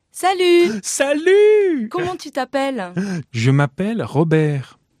Salut! Salut! Comment tu t'appelles? Je m'appelle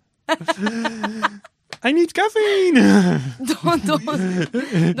Robert. I need caffeine!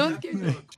 Donc,